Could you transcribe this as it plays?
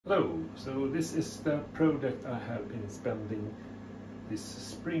Hello, so this is the project I have been spending this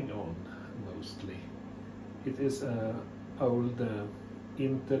spring on mostly. It is an old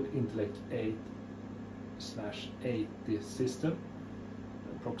Intel Intellec 8/80 system,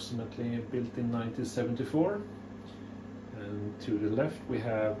 approximately built in 1974. And to the left we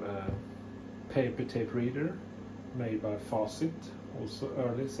have a paper tape reader made by Facit, also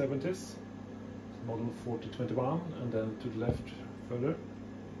early 70s, model 4021, and then to the left further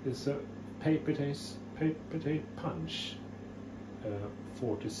is a paper tape punch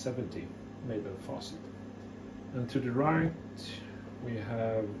 4070 made by Facit. And to the right we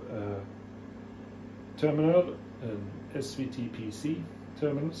have a terminal, an SVT PC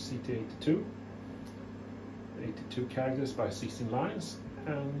terminal CT82, 82 characters by 16 lines,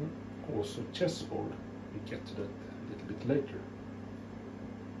 and also chessboard. We get to that a little bit later.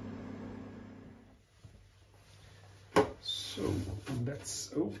 So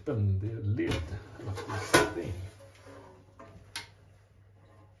let's open the lid of this thing.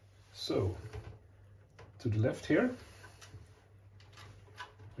 So to the left here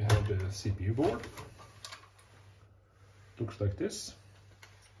we have the CPU board. Looks like this,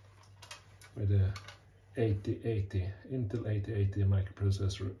 with the 8080 Intel 8080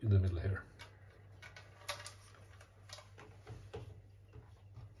 microprocessor in the middle here.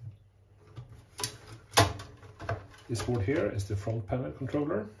 This board here is the front panel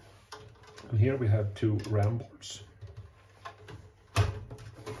controller, and here we have two RAM boards.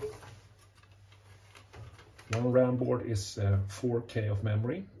 One RAM board is 4K of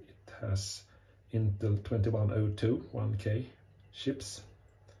memory. It has Intel 2102 1K chips,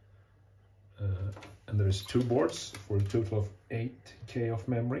 and there is two boards for a total of 8K of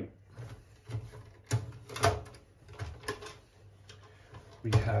memory.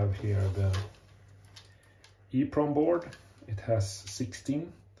 We have here the EPROM board. It has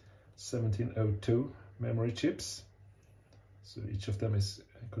 16 1702 memory chips, so each of them is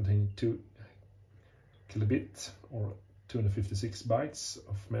containing 2 kilobit or 256 bytes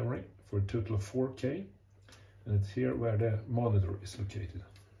of memory for a total of 4K, and it's here where the monitor is located.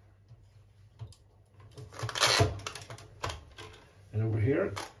 And over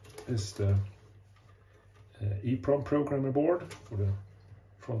here is the EPROM programmer board for the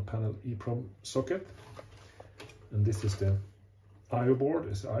front panel EPROM socket. And this is the I/O board.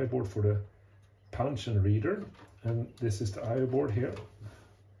 It's the I/O board for the punch and reader, and this is the I/O board here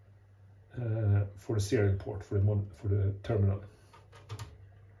for the serial port for the terminal.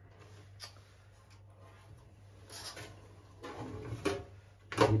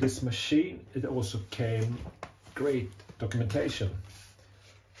 With this machine, it also came great documentation,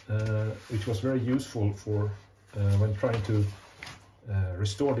 which was very useful for when trying to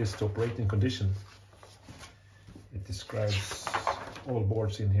restore this to operating condition. It describes all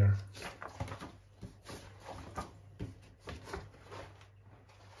boards in here.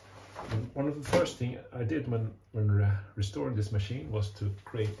 And one of the first things I did when restoring this machine was to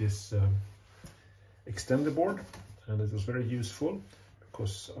create this extender board, and it was very useful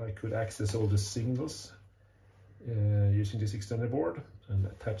because I could access all the signals using this extender board and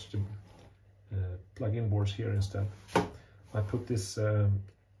attach the plug-in boards here instead. I put this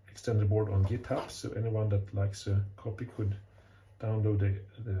extender board on GitHub, so anyone that likes a copy could download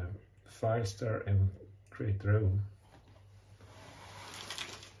the files there and create their own.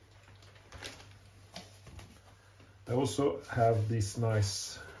 I also have these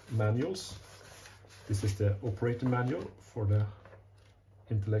nice manuals. This is the operating manual for the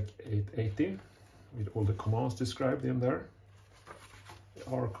Intellec 880 with all the commands described in there.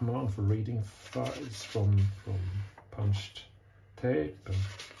 There are commands for reading files from punched tape and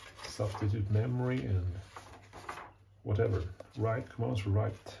substitute memory and whatever. Write commands for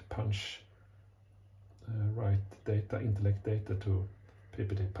write punch, write data, Intellec data to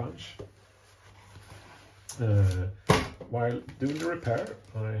paper tape punch. While doing the repair,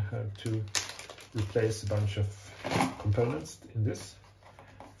 I had to replace a bunch of components in this.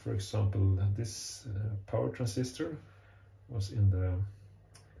 For example, this power transistor was in the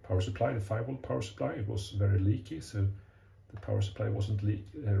power supply, the 5-volt power supply. It was very leaky, so the power supply wasn't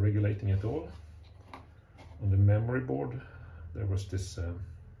regulating at all. On the memory board there was this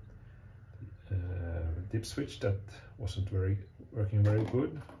dip switch that wasn't working very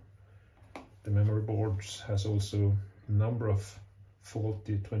good. The memory board has also a number of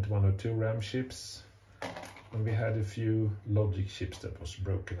faulty 2102 RAM chips, and we had a few logic chips that was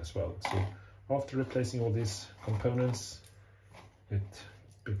broken as well. So after replacing all these components, it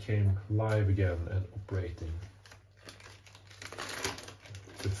became live again and operating.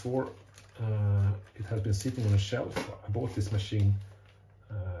 Before it has been sitting on a shelf. I bought this machine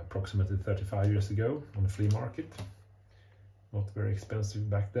approximately 35 years ago on the flea market. Not very expensive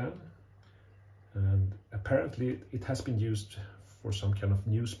back then. And apparently it has been used for some kind of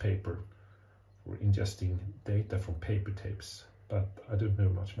newspaper for ingesting data from paper tapes, but I don't know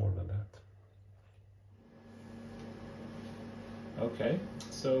much more than that. Okay,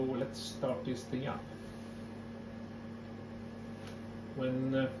 so let's start this thing up.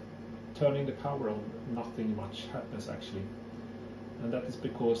 When turning the power on, nothing much happens actually, and that is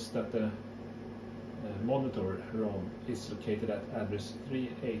because that the monitor ROM is located at address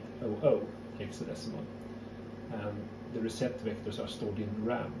 3800 hexadecimal, and the reset vectors are stored in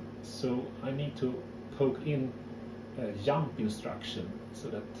RAM. So I need to poke in a jump instruction so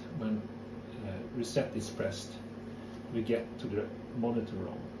that when reset is pressed, we get to the monitor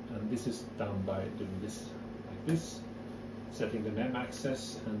ROM, and this is done by doing this like this, setting the mem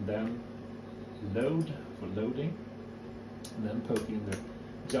access and then load for loading, and then poking the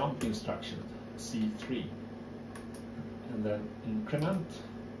jump instruction C3, and then increment,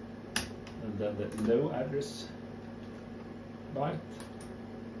 and then the low address byte,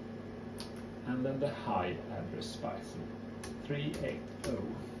 and then the high address byte, so 380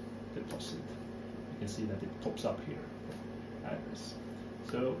 deposit. You can see that it pops up here, address.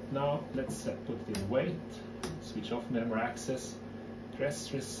 So now let's put it in wait, switch off memory access,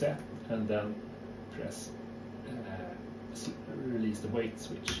 press reset, and then press release the wait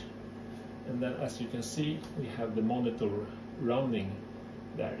switch. And then as you can see, we have the monitor running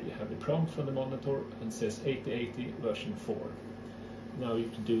there. You have the prompt from the monitor and says 8080 version 4. Now you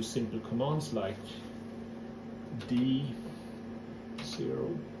can do simple commands like D0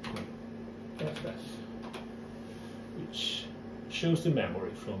 FF, which shows the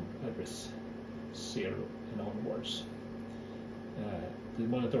memory from address 0 and onwards. The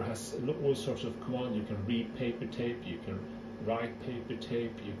monitor has all sorts of commands. You can read paper tape, you can write paper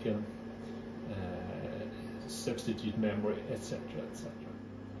tape, you can substitute memory, etc., etc.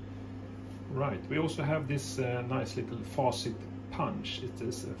 Right, we also have this nice little Facit punch. It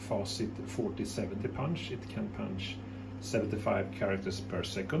is a Facit 4070 punch. It can punch 75 characters per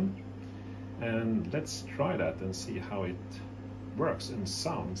second. And let's try that and see how it works and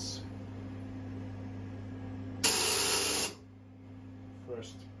sounds.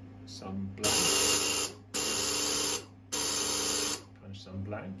 First, some blanks. Punch some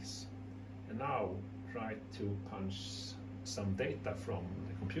blanks. And now try to punch some data from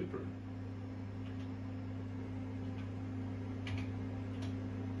the computer.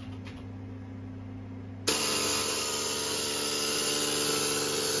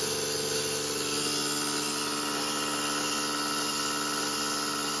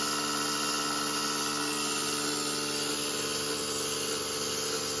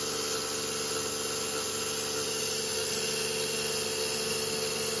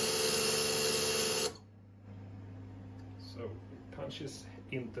 So it punches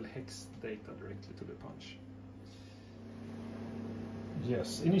Intel hex data directly to the punch.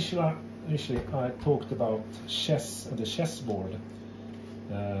 Yes, initially I talked about chess and the chessboard,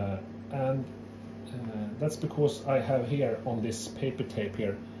 and that's because I have here on this paper tape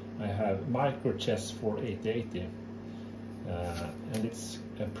here, I have micro chess for 8080, and it's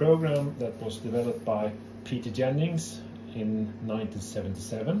a program that was developed by Peter Jennings in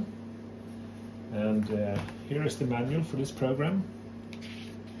 1977. And here is the manual for this program.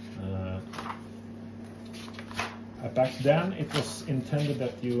 Back then it was intended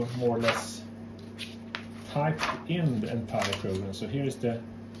that you more or less typed in the entire program. So here is the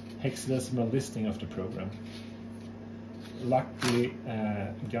hexadecimal listing of the program. Luckily,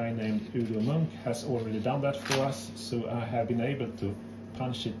 a guy named Udo Munk has already done that for us, so I have been able to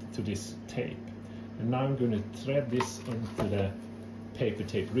punch it to this tape. And now I'm going to thread this into the paper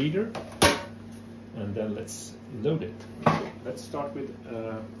tape reader, and then let's load it. Let's start with,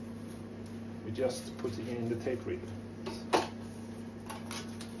 we just put it in the tape reader.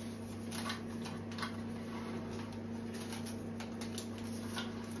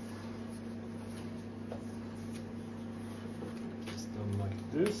 It's done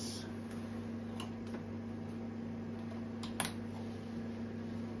like this.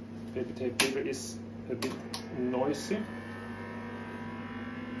 Paper tape reader is a bit noisy.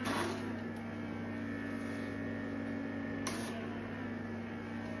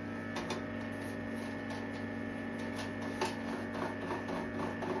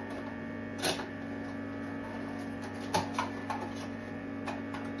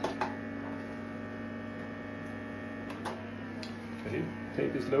 Okay,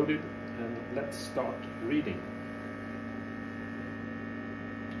 tape is loaded, and let's start reading.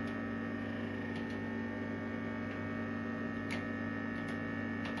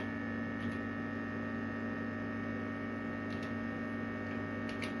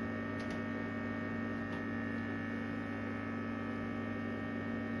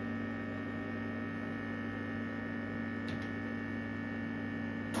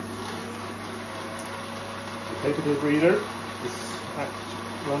 papet reader is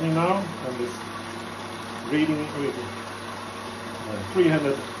running now and is reading with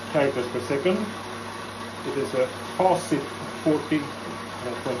 300 characters per second. It is a Facit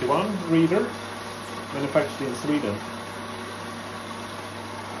 4021 reader manufactured in Sweden.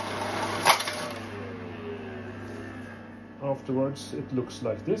 Afterwards it looks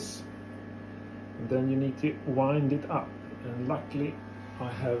like this, and then you need to wind it up, and luckily I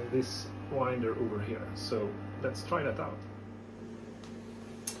have this winder over here, so let's try that out.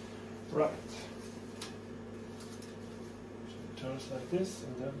 Right, it turns like this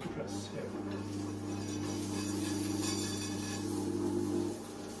and then press here.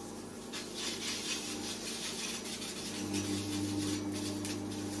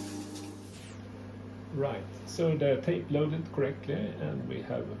 Right, so the tape loaded correctly and we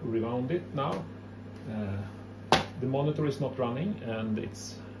have rewound it now. The monitor is not running and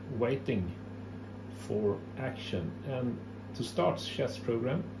it's waiting for action. And to start chess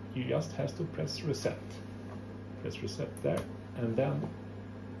program, you just have to press reset. Press reset there, and then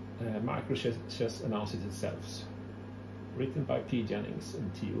microchess announces itself. Written by P. Jennings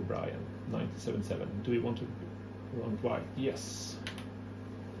and T. O'Brien, 1977. Do you want to run white? Yes.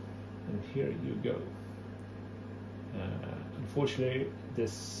 And here you go. Unfortunately,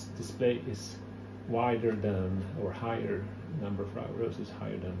 this display is wider than, or higher, number of rows is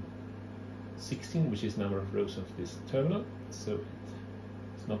higher than 16, which is number of rows of this terminal, so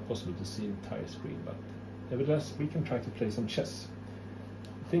it's not possible to see the entire screen, but nevertheless we can try to play some chess.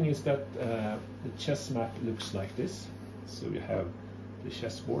 The thing is that the chess map looks like this, so you have the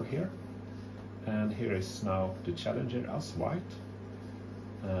chessboard here, and here is now the challenger, us, white,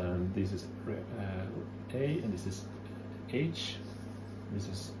 and this is A, and this is H, this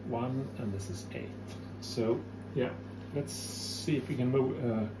is 1, and this is 8. So yeah, let's see if we can move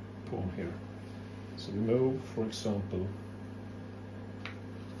a pawn here. So we move, for example,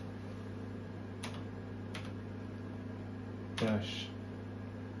 dash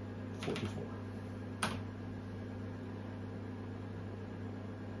 44.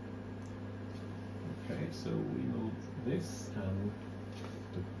 Okay, so we move this, and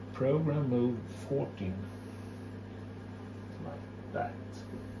the program moved 14. Like that.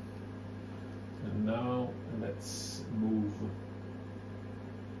 And now let's move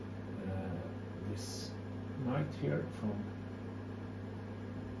this knight here from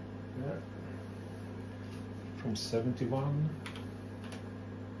there, from 71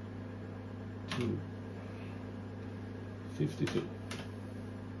 to 52.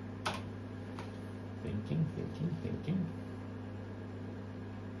 Thinking.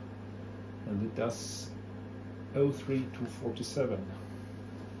 And it does 03 to 47.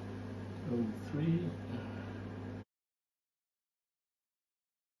 03